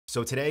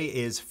So today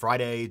is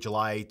Friday,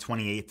 July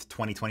 28th,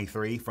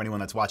 2023, for anyone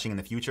that's watching in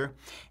the future.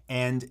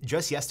 And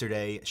just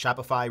yesterday,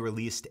 Shopify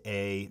released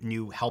a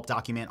new help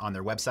document on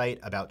their website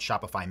about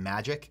Shopify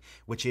Magic,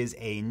 which is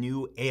a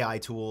new AI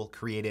tool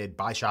created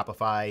by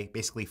Shopify,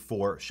 basically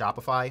for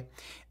Shopify.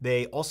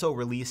 They also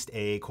released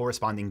a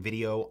corresponding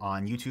video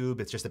on YouTube.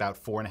 It's just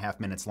about 4.5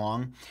 minutes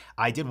long.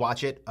 I did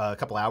watch it a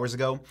couple hours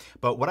ago,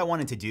 but what I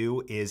wanted to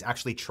do is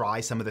actually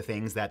try some of the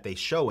things that they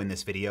show in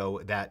this video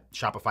that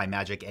Shopify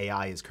Magic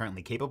AI is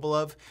currently capable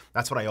of.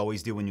 That's what I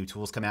always do when new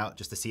tools come out,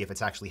 just to see if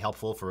it's actually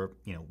helpful for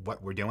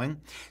what we're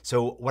doing.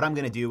 So what I'm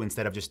going to do,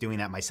 instead of just doing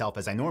that myself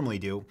as I normally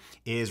do,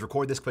 is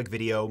record this quick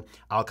video.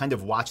 I'll kind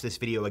of watch this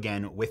video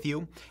again with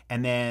you,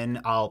 and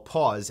then I'll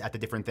pause at the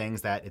different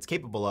things that it's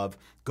capable of,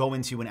 go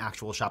into an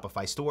actual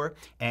Shopify store,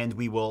 and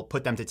we will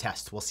put them to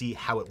test. We'll see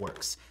how it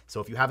works. So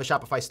if you have a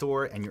Shopify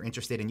store and you're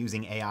interested in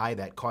using AI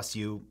that costs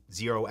you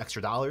 $0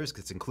 extra because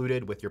it's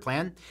included with your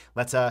plan,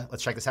 let's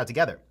check this out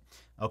together.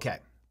 Okay.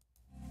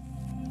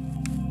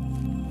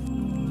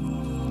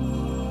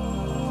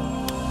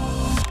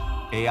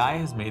 AI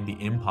has made the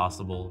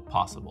impossible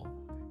possible,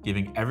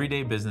 giving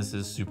everyday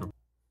businesses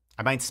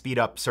I might speed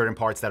up certain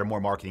parts that are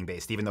more marketing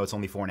based, even though it's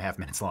only 4.5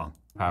 minutes long.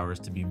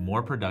 superpowers to be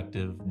more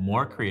productive,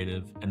 more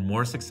creative, and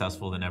more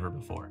successful than ever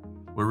before.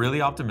 We're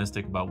really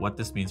optimistic about what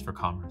this means for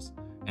commerce,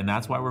 and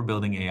that's why we're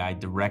building AI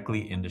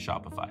directly into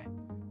Shopify.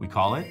 We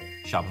call it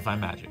Shopify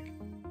Magic,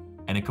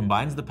 and it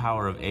combines the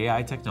power of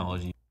AI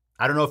technology.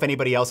 I don't know if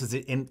anybody else is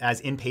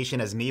as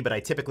impatient as me, but I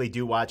typically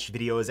do watch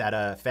videos at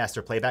a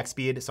faster playback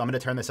speed, so I'm going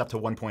to turn this up to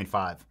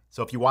 1.5.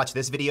 So if you watch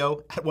this video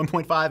at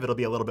 1.5, it'll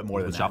be a little bit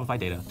more than With that. Shopify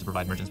data to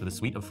provide merchants with a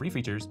suite of free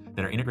features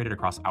that are integrated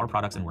across our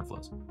products and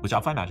workflows. With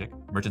Shopify Magic,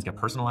 merchants get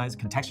personalized,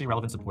 contextually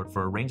relevant support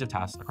for a range of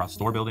tasks across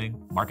store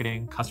building,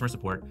 marketing, customer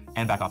support,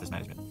 and back office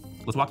management.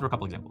 Let's walk through a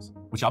couple examples.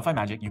 With Shopify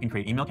Magic, you can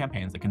create email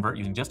campaigns that convert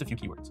using just a few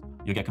keywords.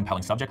 You'll get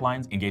compelling subject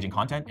lines, engaging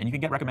content, and you can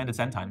get recommended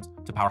send times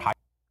to power high.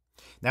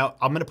 Now,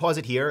 I'm going to pause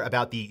it here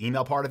about the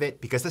email part of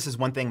it, because this is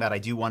one thing that I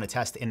do want to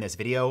test in this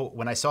video.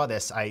 When I saw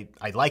this, I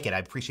like it. I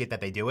appreciate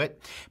that they do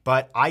it,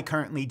 but I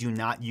currently do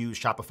not use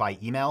Shopify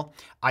email.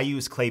 I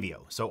use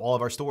Klaviyo. So all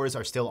of our stores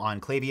are still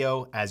on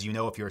Klaviyo. As you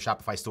know, if you're a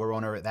Shopify store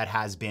owner, that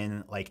has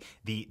been like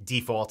the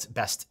default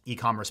best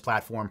e-commerce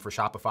platform for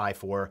Shopify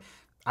for,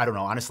 I don't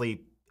know,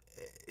 honestly,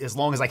 as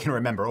long as I can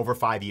remember, over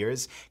 5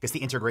 years, because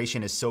the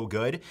integration is so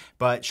good.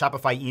 But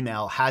Shopify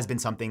email has been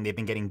something they've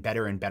been getting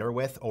better and better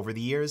with over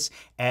the years.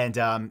 And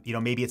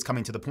maybe it's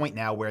coming to the point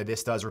now where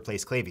this does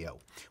replace Klaviyo.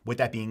 With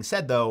that being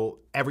said, though,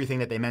 everything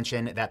that they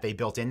mentioned that they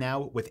built in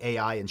now with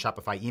AI and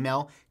Shopify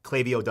email,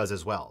 Klaviyo does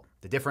as well.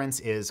 The difference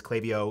is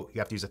Klaviyo, you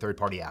have to use a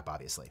third-party app,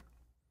 obviously.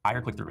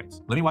 Higher click-through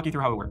rates. Let me walk you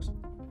through how it works.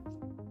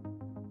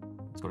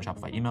 Let's go to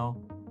Shopify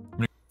email.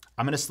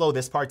 I'm going to slow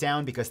this part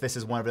down because this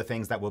is one of the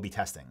things that we'll be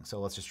testing. So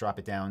let's just drop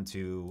it down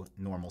to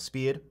normal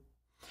speed.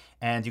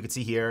 And you can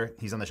see here,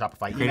 he's on the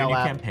Shopify Create a email new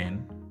app.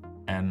 campaign,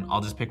 and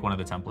I'll just pick one of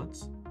the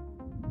templates.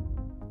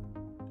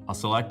 I'll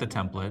select the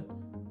template,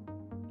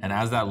 and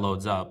as that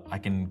loads up, I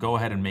can go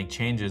ahead and make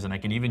changes, and I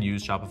can even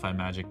use Shopify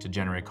Magic to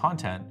generate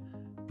content,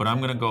 but I'm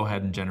going to go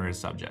ahead and generate a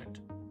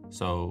subject.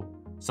 So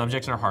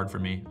subjects are hard for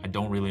me. I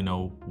don't really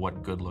know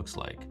what good looks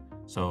like.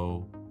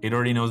 So it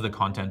already knows the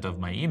content of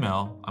my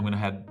email. I'm going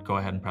to go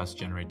ahead and press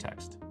generate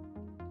text.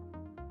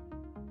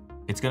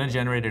 It's going to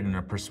generate it in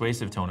a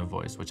persuasive tone of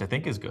voice, which I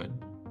think is good.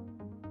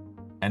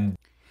 And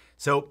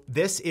so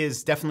this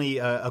is definitely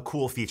a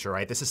cool feature,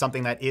 right? This is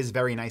something that is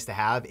very nice to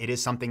have. It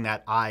is something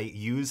that I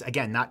use,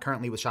 again, not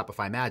currently with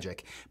Shopify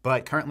Magic,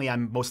 but currently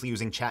I'm mostly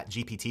using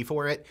ChatGPT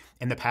for it.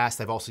 In the past,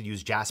 I've also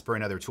used Jasper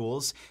and other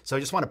tools. So I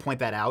just want to point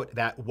that out,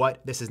 that what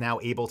this is now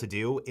able to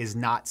do is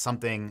not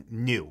something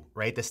new,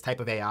 right? This type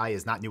of AI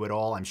is not new at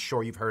all. I'm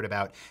sure you've heard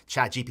about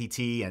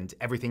ChatGPT and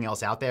everything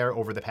else out there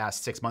over the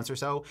past 6 months or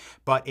so,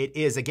 but it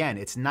is, again,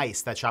 it's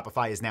nice that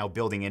Shopify is now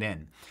building it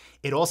in.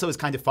 It also is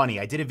kind of funny.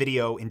 I did a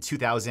video in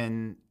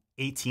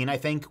 2018, I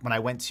think, when I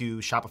went to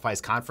Shopify's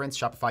conference,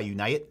 Shopify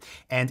Unite.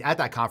 And at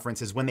that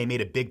conference is when they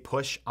made a big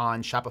push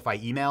on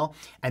Shopify email.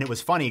 And it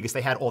was funny because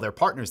they had all their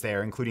partners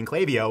there, including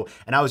Klaviyo.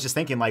 And I was just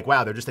thinking like,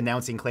 wow, they're just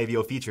announcing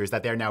Klaviyo features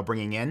that they're now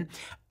bringing in.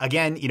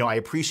 Again, I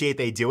appreciate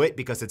they do it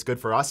because it's good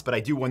for us, but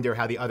I do wonder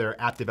how the other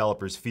app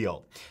developers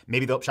feel.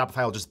 Maybe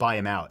Shopify will just buy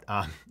them out.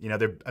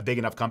 They're a big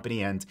enough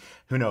company, and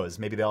who knows,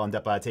 maybe they'll end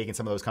up taking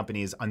some of those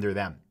companies under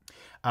them.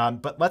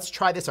 But let's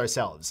try this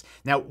ourselves.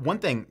 Now, one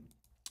thing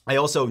I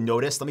also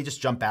noticed, let me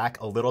just jump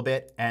back a little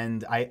bit.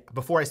 And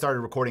before I started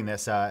recording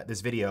this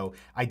video,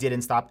 I did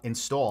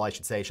install, I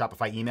should say,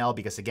 Shopify email,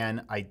 because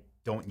again, I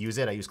don't use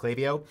it, I use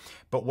Klaviyo.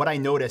 But what I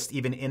noticed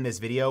even in this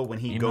video, when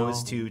he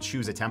goes to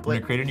choose a template. I'm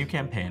gonna create a new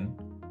campaign,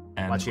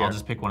 and I'll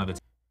just pick one of the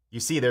you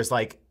see there's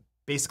like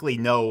basically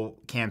no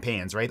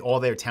campaigns, right? All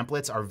their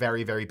templates are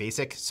very, very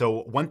basic.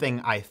 So one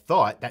thing I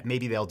thought that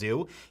maybe they'll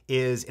do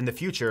is in the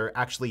future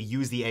actually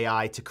use the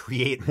AI to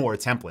create more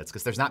templates,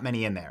 because there's not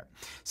many in there.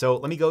 So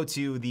let me go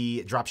to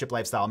the Dropship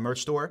Lifestyle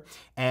merch store,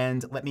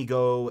 and let me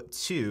go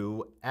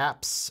to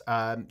apps.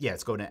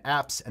 Let's go to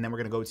apps, and then we're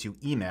gonna go to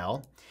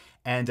email.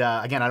 And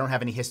again, I don't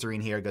have any history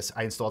in here because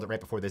I installed it right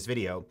before this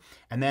video.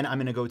 And then I'm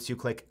gonna go to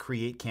click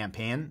Create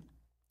Campaign.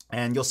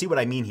 And you'll see what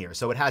I mean here.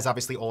 So it has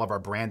obviously all of our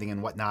branding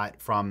and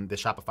whatnot from the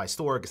Shopify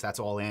store because that's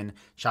all in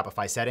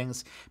Shopify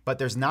settings, but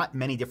there's not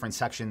many different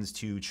sections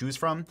to choose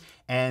from.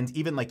 And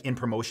even like in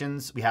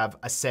promotions, we have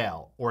a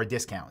sale or a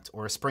discount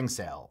or a spring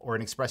sale or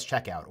an express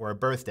checkout or a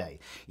birthday.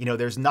 You know,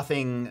 there's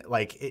nothing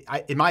like,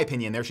 in my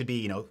opinion, there should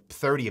be,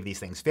 30 of these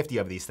things, 50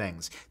 of these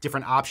things,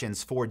 different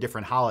options for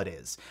different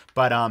holidays.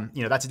 But,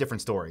 that's a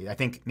different story. I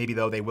think maybe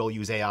though they will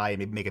use AI and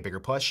maybe make a bigger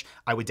push,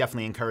 I would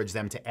definitely encourage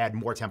them to add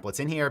more templates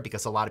in here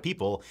because a lot of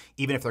people,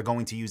 even if they're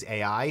going to use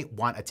AI,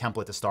 want a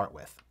template to start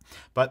with.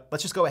 But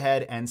let's just go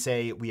ahead and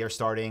say we are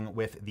starting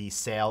with the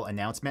sale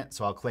announcement.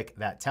 So I'll click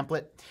that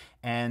template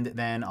and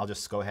then I'll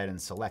just go ahead and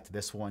select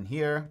this one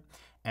here.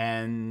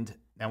 And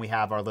then we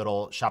have our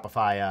little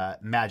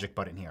Shopify Magic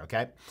button here,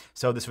 okay?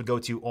 So this would go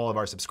to all of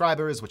our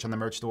subscribers, which on the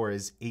merch store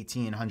is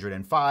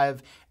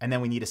 1,805. And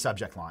then we need a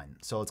subject line.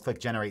 So let's click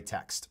Generate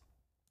Text.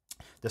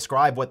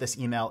 Describe what this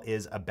email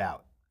is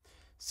about.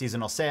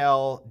 Seasonal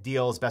sale,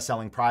 deals,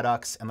 best-selling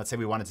products, and let's say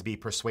we want it to be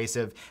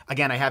persuasive.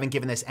 Again, I haven't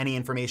given this any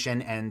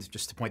information, and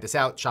just to point this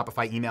out,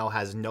 Shopify email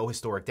has no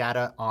historic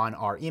data on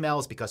our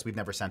emails because we've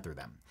never sent through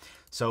them.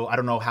 So I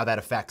don't know how that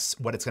affects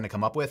what it's gonna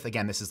come up with.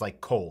 Again, this is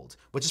like cold,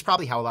 which is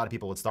probably how a lot of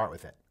people would start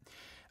with it.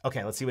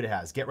 Okay, let's see what it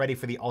has. Get ready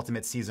for the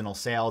ultimate seasonal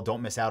sale.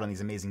 Don't miss out on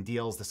these amazing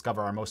deals.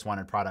 Discover our most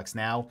wanted products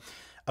now.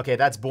 Okay,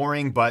 that's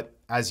boring, but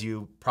as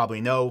you probably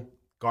know,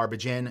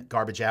 garbage in,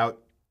 garbage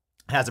out.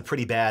 It has a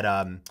pretty bad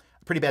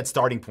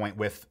starting point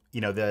with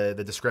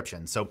the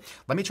description. So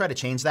let me try to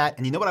change that.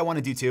 And you know what I want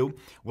to do too?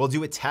 We'll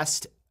do a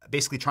test,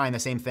 basically trying the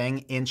same thing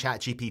in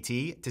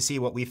ChatGPT to see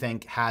what we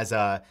think has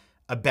a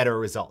better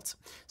result.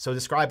 So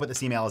describe what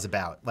this email is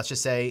about. Let's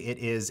just say it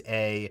is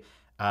a,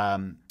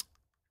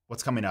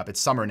 what's coming up? It's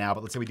summer now,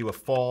 but let's say we do a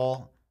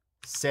fall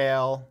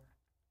sale,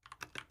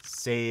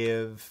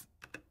 save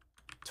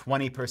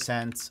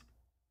 20%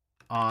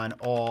 on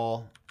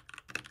all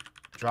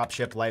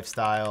dropship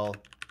lifestyle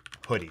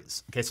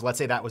hoodies. Okay, so let's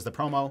say that was the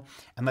promo,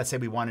 and let's say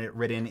we wanted it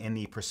written in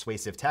the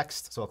persuasive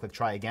text. So I'll click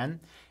try again,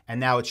 and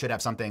now it should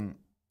have something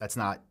that's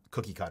not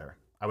cookie cutter,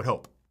 I would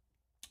hope.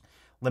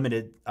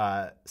 Limited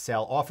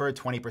sale offer,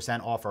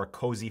 20% off our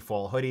cozy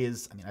fall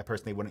hoodies. I mean, I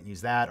personally wouldn't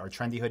use that, or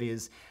trendy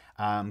hoodies.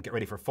 Get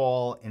ready for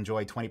fall,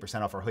 enjoy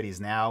 20% off our hoodies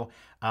now.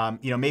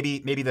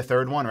 Maybe the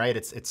third one, right?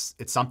 It's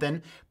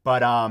something,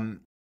 but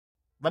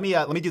let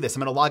me do this. I'm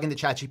gonna log into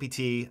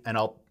ChatGPT and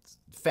I'll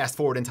fast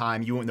forward in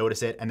time, you won't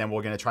notice it, and then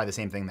we're gonna try the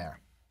same thing there.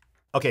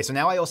 Okay, so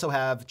now I also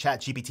have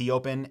ChatGPT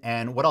open,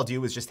 and what I'll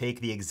do is just take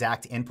the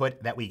exact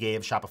input that we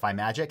gave Shopify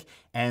Magic,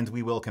 and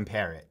we will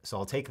compare it. So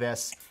I'll take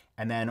this,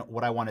 and then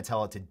what I wanna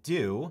tell it to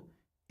do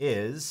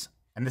is,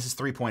 and this is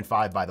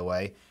 3.5 by the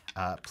way,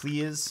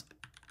 please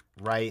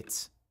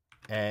write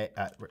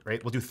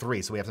right, we'll do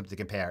 3, so we have something to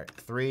compare.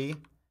 3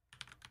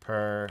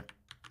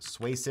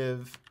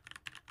 persuasive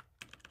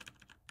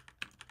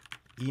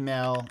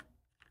email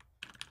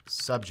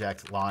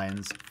subject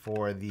lines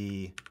for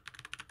the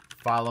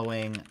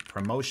following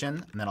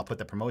promotion, and then I'll put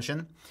the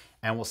promotion,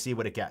 and we'll see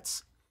what it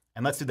gets.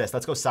 And let's do this.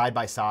 Let's go side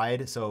by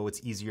side so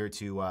it's easier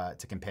to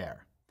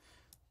compare.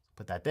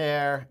 Put that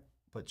there.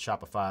 Put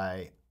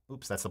Shopify.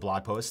 Oops, that's the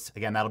blog post.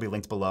 Again, that'll be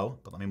linked below,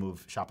 but let me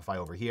move Shopify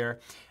over here.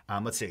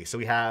 Let's see. So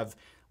we have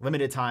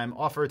limited time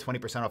offer,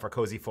 20% off our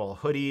cozy fall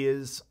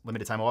hoodies.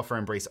 Limited time offer,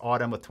 embrace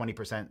autumn with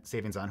 20%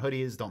 savings on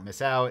hoodies. Don't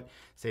miss out.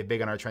 Save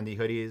big on our trendy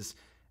hoodies.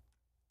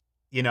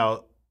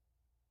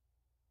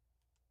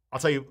 I'll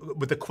tell you,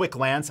 with a quick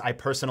glance, I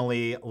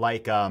personally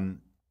like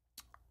what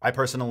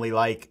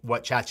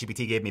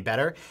ChatGPT gave me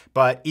better.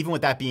 But even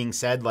with that being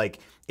said,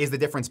 is the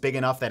difference big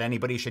enough that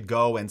anybody should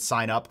go and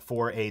sign up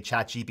for a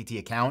ChatGPT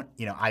account?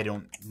 I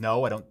don't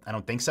know. I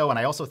don't think so. And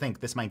I also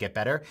think this might get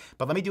better.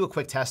 But let me do a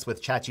quick test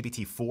with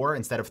ChatGPT 4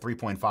 instead of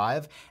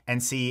 3.5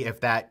 and see if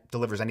that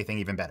delivers anything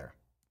even better.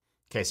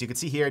 Okay, so you can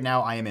see here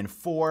now I am in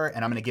 4,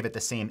 and I'm going to give it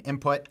the same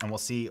input, and we'll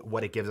see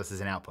what it gives us as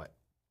an output.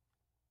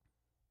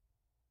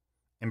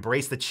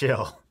 Embrace the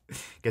chill.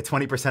 Get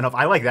 20% off.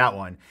 I like that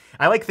one.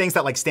 I like things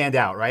that stand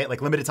out, right?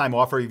 Like limited time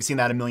offer. You've seen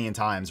that a million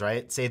times,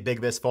 right? Save big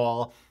this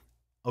fall.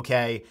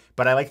 Okay.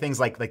 But I like things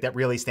like that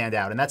really stand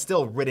out. And that's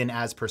still written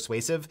as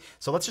persuasive.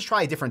 So let's just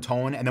try a different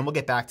tone, and then we'll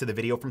get back to the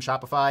video from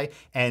Shopify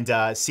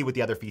and see what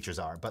the other features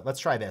are. But let's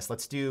try this.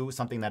 Let's do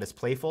something that is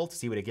playful to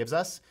see what it gives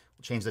us.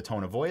 We'll change the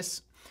tone of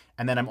voice.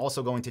 And then I'm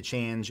also going to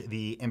change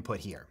the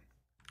input here.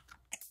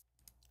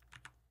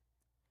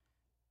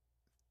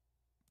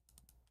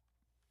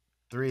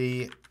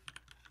 3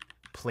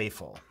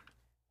 playful.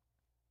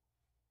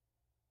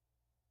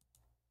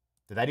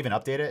 Did that even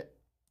update it?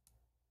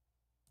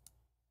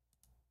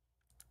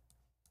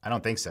 I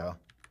don't think so.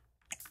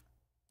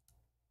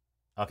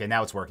 Okay,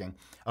 now it's working.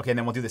 Okay, and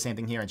then we'll do the same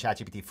thing here in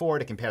ChatGPT 4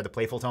 to compare the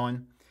playful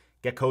tone.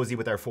 Get cozy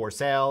with our fall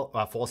sale.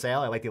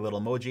 I like the little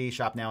emoji.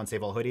 Shop now and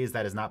save all hoodies.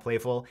 That is not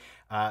playful.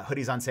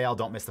 Hoodies on sale.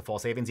 Don't miss the fall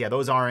savings. Yeah,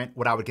 those aren't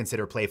what I would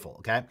consider playful,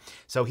 okay?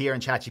 So here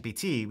in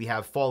ChatGPT, we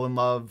have fall in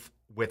love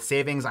with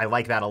savings. I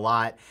like that a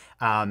lot.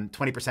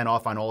 20%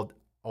 off on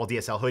all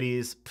DSL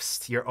hoodies.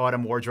 Psst, your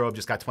autumn wardrobe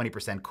just got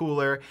 20%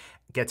 cooler.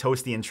 Get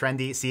toasty and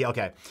trendy. See,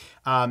 okay.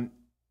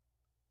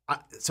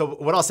 So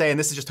what I'll say, and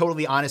this is just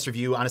totally honest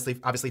review, honestly,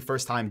 obviously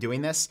first time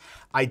doing this.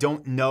 I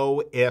don't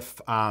know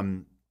if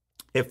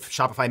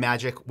Shopify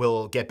Magic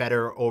will get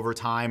better over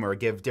time or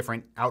give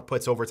different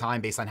outputs over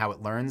time based on how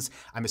it learns.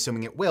 I'm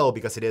assuming it will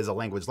because it is a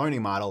language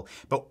learning model.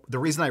 But the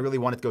reason I really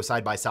wanted to go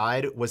side by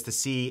side was to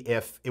see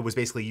if it was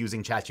basically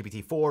using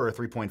ChatGPT 4 or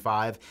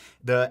 3.5.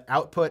 The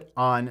output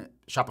on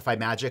Shopify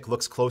Magic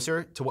looks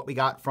closer to what we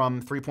got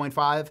from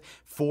 3.5.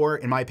 4,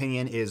 in my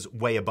opinion, is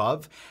way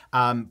above.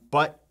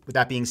 But with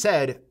that being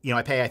said,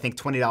 I pay, I think,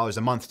 $20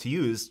 a month to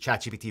use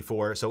ChatGPT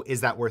 4. So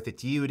is that worth it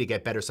to you to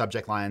get better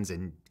subject lines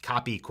and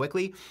copy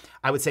quickly?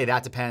 I would say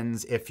that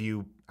depends if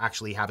you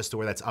actually have a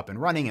store that's up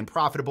and running and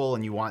profitable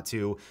and you want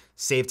to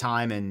save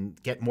time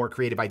and get more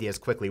creative ideas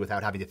quickly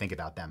without having to think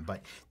about them.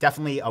 But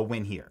definitely a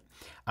win here.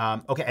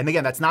 Okay, and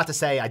again, that's not to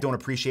say I don't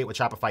appreciate what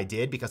Shopify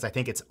did, because I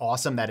think it's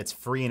awesome that it's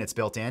free and it's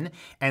built in.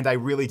 And I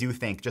really do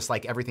think, just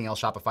like everything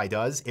else Shopify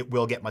does, it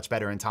will get much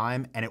better in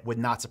time. And it would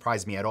not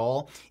surprise me at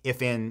all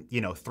if in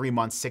 3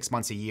 months, 6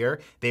 months, a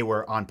year, they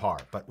were on par.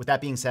 But with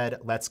that being said,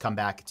 let's come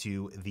back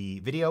to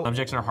the video.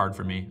 Subjects are hard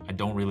for me. I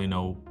don't really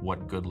know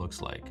what good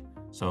looks like.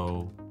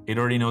 So it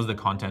already knows the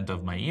content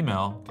of my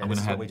email. Okay, I'm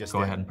going to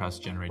go ahead and press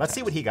generate Let's text.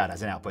 see what he got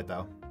as an output,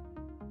 though.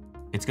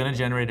 It's going to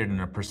generate it in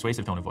a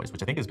persuasive tone of voice,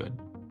 which I think is good.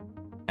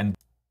 And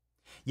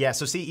yeah,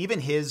 so see, even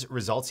his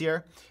results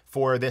here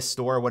for this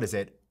store, what is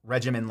it?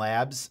 Regimen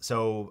Labs.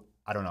 So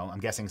I don't know, I'm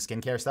guessing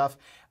skincare stuff.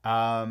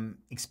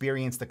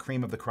 Experience the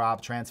cream of the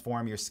crop,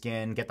 transform your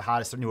skin, get the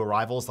hottest new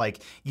arrivals.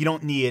 Like, you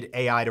don't need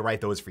AI to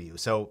write those for you.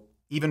 So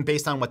even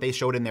based on what they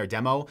showed in their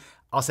demo,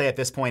 I'll say at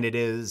this point it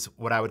is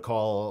what I would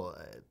call,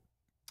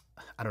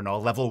 I don't know, a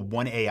level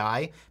 1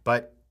 AI,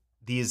 but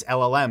these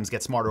LLMs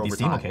get smarter over time. These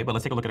seem okay, but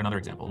let's take a look at another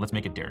example. Let's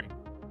make it daring.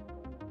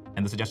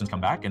 And the suggestions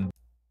come back and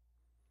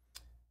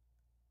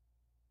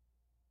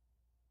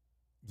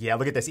yeah,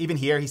 look at this. Even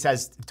here, he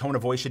says tone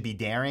of voice should be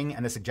daring,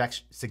 and the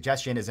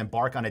suggestion is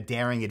embark on a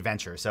daring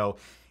adventure. So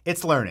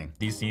it's learning.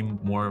 These seem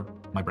more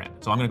my brand.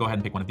 So I'm gonna go ahead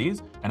and pick one of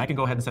these, and I can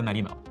go ahead and send that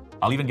email.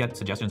 I'll even get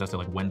suggestions as to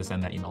when to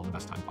send that email in the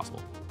best time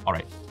possible. All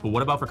right, but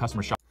what about for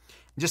customer shop?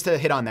 Just to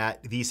hit on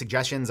that, the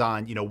suggestions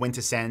on when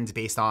to send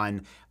based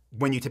on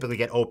when you typically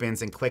get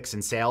opens and clicks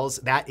and sales,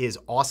 that is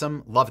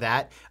awesome. Love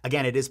that.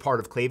 Again, it is part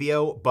of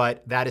Klaviyo,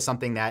 but that is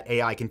something that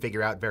AI can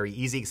figure out very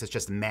easy because it's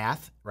just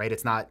math, right?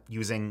 It's not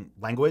using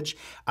language.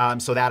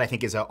 So that I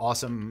think is an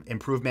awesome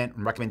improvement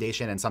and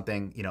recommendation, and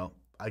something,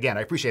 again,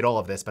 I appreciate all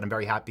of this, but I'm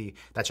very happy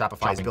that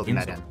Shopify is building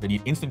that in. They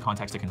need instant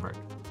context to convert.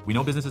 We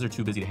know businesses are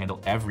too busy to handle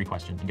every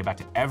question and get back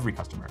to every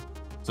customer.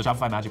 So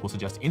Shopify Magic will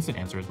suggest instant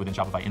answers within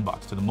Shopify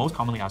Inbox to the most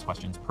commonly asked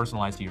questions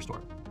personalized to your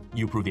store.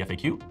 You approve the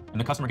FAQ, and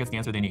the customer gets the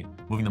answer they need,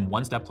 moving them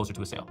one step closer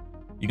to a sale.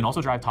 You can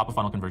also drive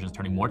top-of-funnel conversions,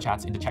 turning more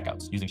chats into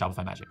checkouts using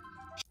Shopify Magic.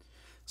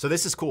 So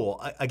this is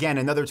cool. Again,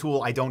 another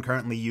tool I don't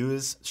currently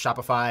use,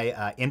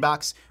 Shopify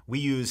Inbox. We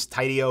use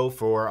Tidio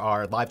for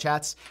our live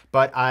chats,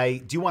 but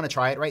I do want to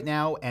try it right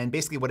now. And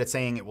basically what it's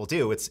saying it will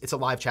do, it's a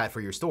live chat for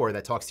your store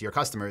that talks to your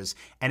customers,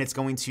 and it's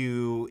going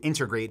to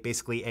integrate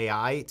basically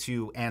AI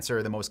to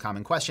answer the most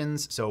common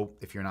questions. So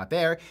if you're not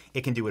there,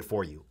 it can do it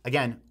for you.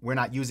 Again, we're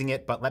not using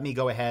it, but let me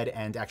go ahead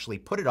and actually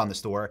put it on the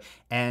store,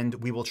 and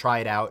we will try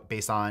it out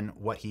based on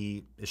what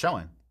he is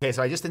showing. Okay,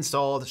 so I just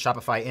installed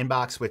Shopify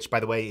Inbox, which by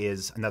the way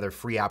is another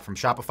free app from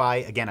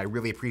Shopify. Again, I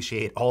really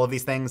appreciate all of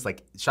these things.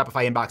 Like,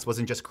 Shopify Inbox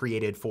wasn't just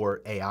created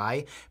for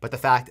AI, but the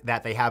fact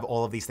that they have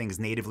all of these things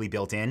natively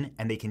built in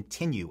and they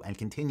continue and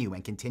continue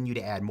and continue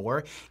to add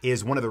more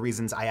is one of the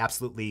reasons I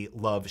absolutely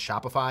love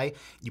Shopify.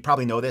 You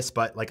probably know this,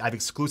 but I've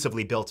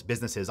exclusively built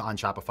businesses on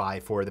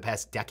Shopify for the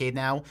past decade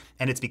now,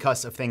 and it's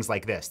because of things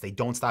like this. They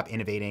don't stop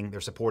innovating.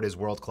 Their support is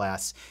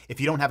world-class. If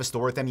you don't have a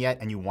store with them yet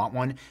and you want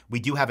one, we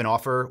do have an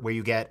offer where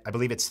you get, I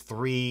believe it's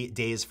 3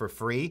 days for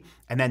free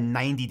and then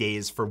 90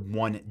 days for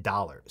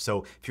 $1.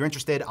 So if you're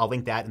interested, I'll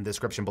link that in the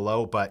description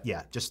below. But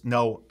yeah, just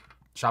know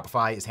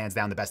Shopify is hands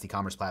down the best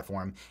e-commerce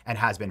platform and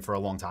has been for a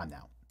long time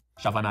now.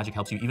 Shopify Magic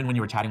helps you even when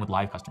you were chatting with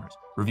live customers.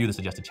 Review the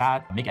suggested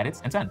chat, make edits,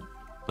 and send.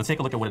 Let's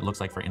take a look at what it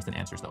looks like for instant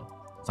answers though.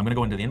 So I'm gonna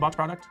go into the inbox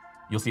product.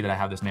 You'll see that I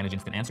have this manage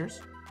instant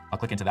answers. I'll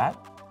click into that,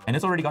 and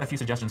it's already got a few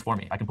suggestions for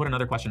me. I can put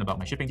another question about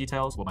my shipping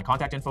details, what my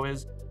contact info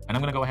is, and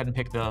I'm gonna go ahead and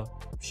pick the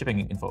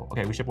shipping info.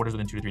 Okay, we ship orders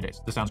within 2 to 3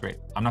 days. This sounds great.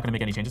 I'm not gonna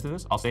make any changes to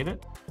this. I'll save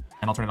it,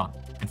 and I'll turn it on.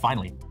 And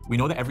finally, we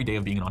know that every day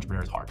of being an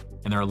entrepreneur is hard,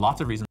 and there are lots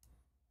of reasons.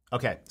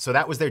 Okay, so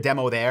that was their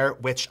demo there,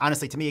 which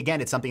honestly, to me,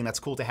 again, it's something that's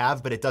cool to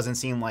have, but it doesn't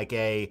seem like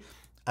a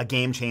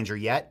game changer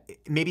yet.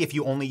 Maybe if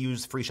you only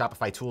use free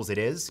Shopify tools, it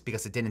is,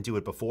 because it didn't do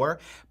it before.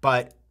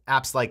 But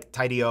apps like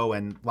Tidio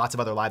and lots of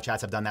other live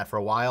chats have done that for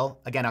a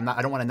while. Again,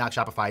 I don't want to knock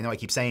Shopify. I know I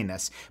keep saying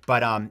this,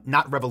 but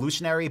not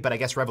revolutionary, but I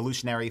guess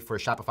revolutionary for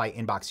Shopify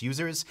inbox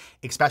users,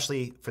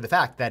 especially for the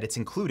fact that it's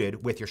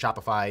included with your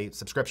Shopify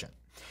subscription.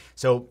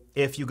 So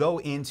if you go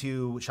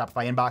into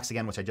Shopify Inbox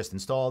again, which I just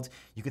installed,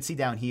 you can see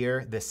down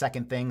here, the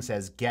second thing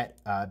says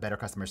get better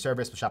customer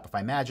service with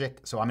Shopify Magic.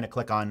 So I'm going to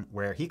click on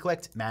where he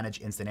clicked,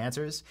 manage instant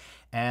answers,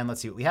 and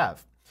let's see what we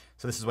have.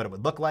 So this is what it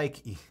would look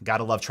like. You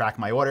gotta love track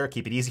my order,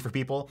 keep it easy for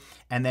people.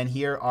 And then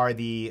here are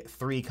the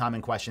 3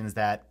 common questions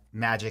that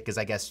Magic is,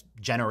 I guess,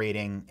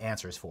 generating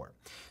answers for.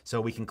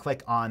 So we can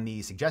click on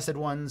the suggested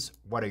ones.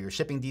 What are your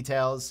shipping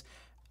details?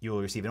 You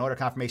will receive an order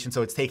confirmation.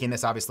 So it's taking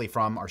this obviously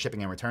from our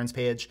shipping and returns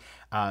page.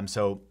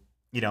 So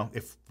you know,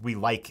 if we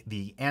like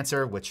the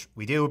answer, which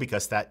we do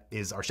because that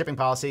is our shipping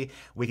policy,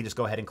 we can just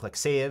go ahead and click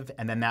save.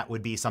 And then that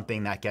would be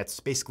something that gets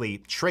basically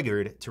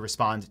triggered to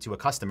respond to a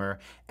customer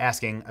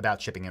asking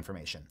about shipping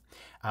information.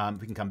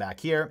 We can come back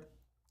here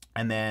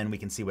and then we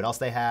can see what else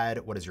they had.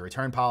 What is your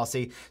return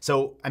policy?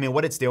 So, I mean,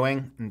 what it's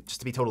doing, and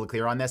just to be totally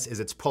clear on this, is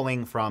it's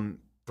pulling from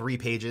 3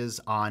 pages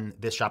on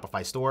this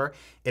Shopify store.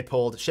 It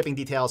pulled shipping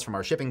details from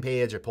our shipping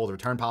page. It pulled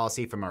return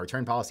policy from our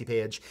return policy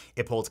page.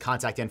 It pulled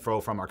contact info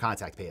from our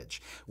contact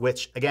page,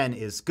 which again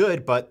is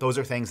good, but those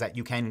are things that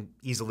you can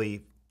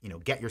easily, you know,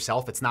 get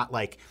yourself. It's not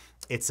like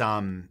it's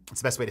the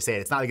best way to say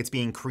it. It's not like it's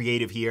being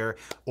creative here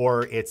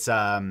or it's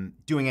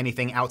doing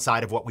anything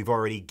outside of what we've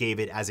already gave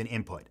it as an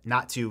input,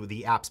 not to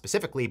the app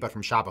specifically, but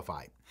from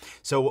Shopify.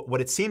 So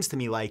what it seems to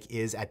me like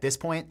is at this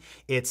point,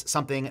 it's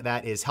something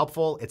that is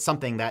helpful. It's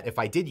something that if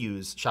I did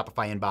use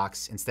Shopify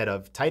Inbox instead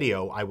of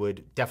Tidio, I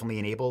would definitely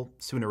enable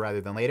sooner rather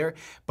than later.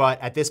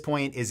 But at this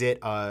point, is it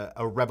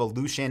a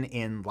revolution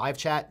in live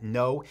chat?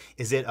 No.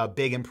 Is it a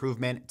big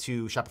improvement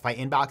to Shopify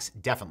Inbox?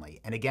 Definitely.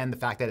 And again, the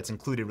fact that it's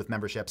included with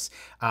memberships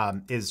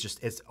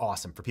it's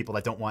awesome for people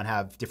that don't want to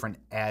have different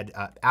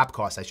app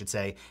costs, I should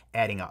say,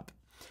 adding up.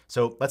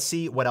 So let's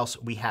see what else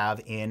we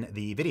have in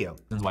the video.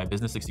 This is why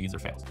business succeeds or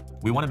fails.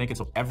 We want to make it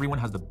so everyone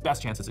has the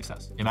best chance at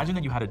success. Imagine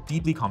that you had a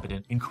deeply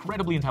competent,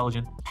 incredibly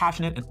intelligent,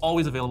 passionate, and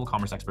always available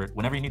commerce expert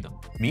whenever you need them.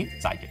 Meet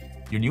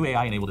Sidekick, your new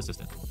AI-enabled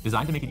assistant,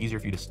 designed to make it easier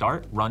for you to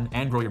start, run,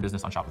 and grow your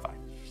business on Shopify.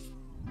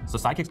 So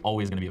Sidekick's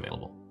always going to be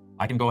available.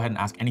 I can go ahead and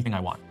ask anything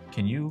I want.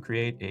 Can you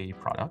create a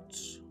product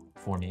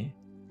for me?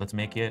 Let's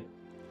make it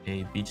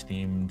a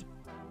beach-themed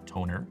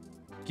toner,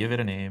 give it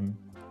a name,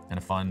 and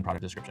a fun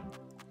product description.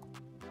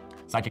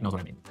 Sidekick knows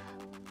what I mean.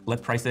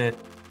 Let's price it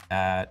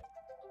at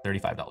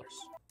 $35.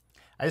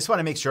 I just want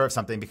to make sure of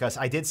something because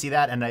I did see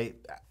that, and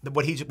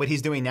what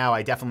he's doing now,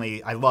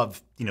 I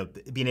love, you know,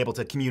 being able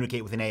to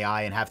communicate with an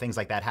AI and have things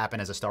like that happen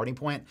as a starting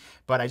point.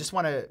 But I just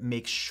want to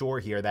make sure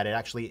here that it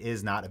actually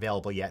is not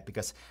available yet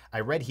because I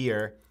read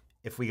here,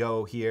 if we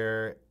go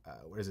here,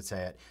 where does it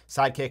say it?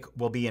 Sidekick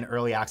will be in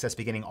early access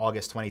beginning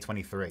August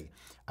 2023.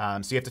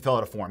 So you have to fill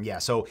out a form. Yeah,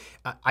 so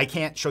I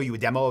can't show you a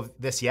demo of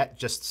this yet,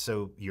 just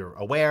so you're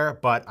aware,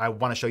 but I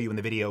want to show you in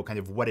the video kind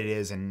of what it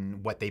is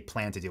and what they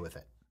plan to do with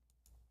it.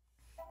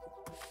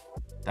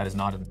 That is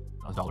not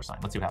a dollar sign.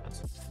 Let's see what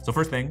happens. So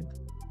first thing,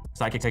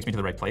 Sidekick takes me to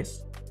the right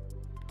place,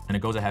 and it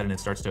goes ahead and it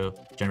starts to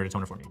generate a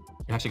toner for me.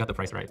 It actually got the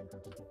price right.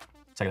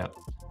 Check it out.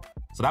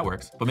 So that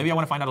works, but maybe I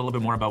want to find out a little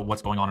bit more about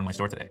what's going on in my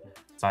store today.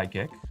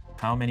 Sidekick,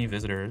 how many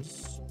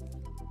visitors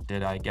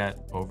did I get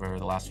over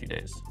the last few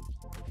days?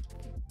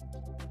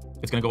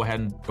 It's going to go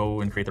ahead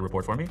and create the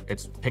report for me.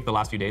 It's picked the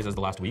last few days as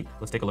the last week.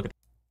 Let's take a look at.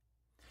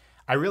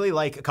 I really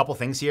like a couple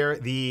things here.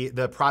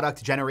 The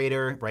product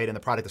generator, right, and the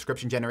product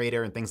description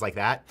generator and things like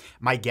that.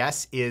 My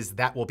guess is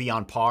that will be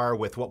on par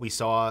with what we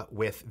saw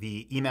with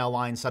the email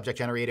line subject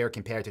generator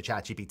compared to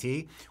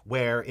ChatGPT,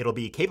 where it'll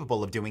be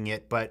capable of doing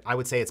it, but I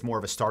would say it's more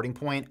of a starting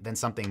point than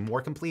something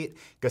more complete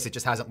because it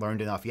just hasn't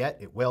learned enough yet.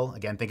 It will.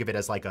 Again, think of it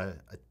as like a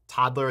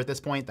toddler at this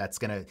point that's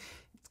going to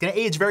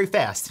age very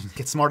fast,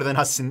 get smarter than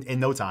us in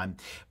no time.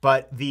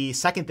 But the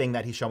second thing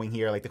that he's showing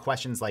here, like the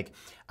questions like,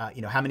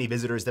 you know, how many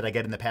visitors did I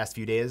get in the past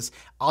few days?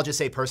 I'll just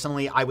say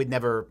personally, I would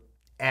never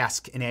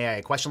ask an AI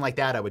a question like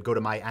that. I would go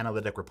to my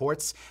analytic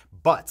reports,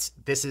 but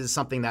this is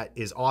something that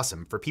is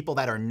awesome for people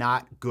that are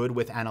not good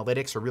with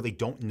analytics or really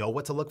don't know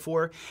what to look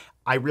for.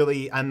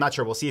 I'm not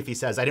sure. We'll see if he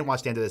says. I didn't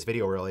watch the end of this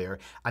video earlier.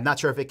 I'm not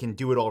sure if it can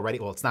do it already.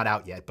 Well, it's not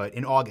out yet, but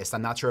in August,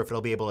 I'm not sure if it'll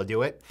be able to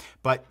do it.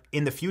 But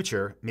in the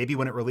future, maybe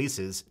when it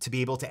releases, to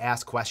be able to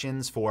ask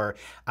questions for,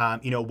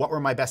 you know, what were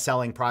my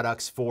best-selling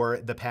products for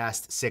the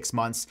past 6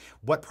 months?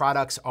 What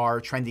products are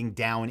trending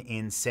down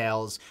in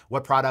sales?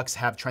 What products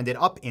have trended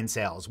up in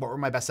sales? What were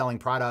my best-selling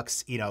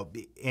products, you know,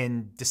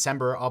 in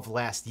December of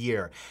last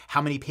year?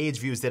 How many page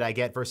views did I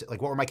get versus,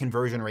 like, what were my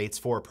conversion rates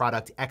for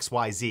product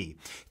XYZ?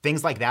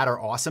 Things like that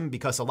are awesome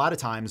because a lot of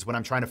times when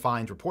I'm trying to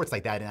find reports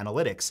like that in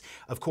analytics,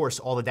 of course,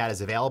 all the data is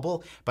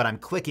available, but I'm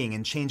clicking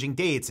and changing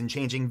dates and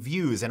changing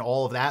views and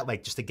all of that,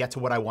 like just to get to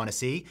what I want to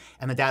see.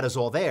 And the data is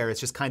all there. It's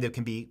just kind of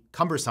can be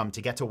cumbersome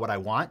to get to what I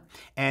want.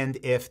 And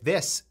if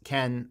this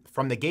can,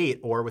 from the gate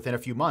or within a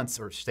few months,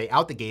 or stay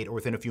out the gate or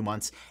within a few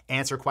months,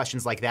 answer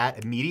questions like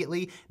that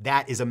immediately,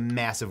 that is a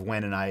massive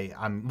win. And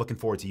I'm looking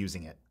forward to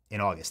using it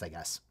in August, I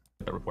guess.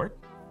 the report.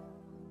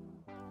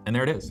 And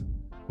there it is.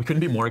 We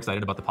couldn't be more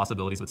excited about the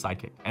possibilities with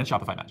Sidekick and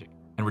Shopify Magic,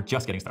 and we're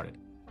just getting started.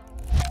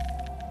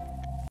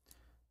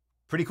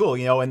 Pretty cool,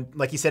 you know, and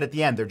like you said at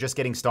the end, they're just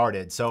getting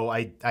started. So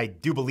I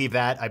do believe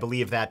that. I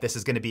believe that this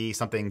is going to be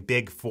something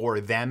big for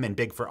them and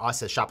big for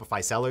us as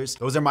Shopify sellers.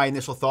 Those are my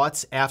initial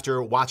thoughts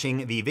after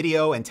watching the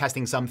video and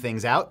testing some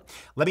things out.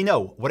 Let me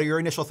know, what are your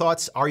initial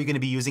thoughts? Are you going to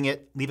be using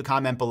it? Leave a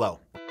comment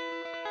below.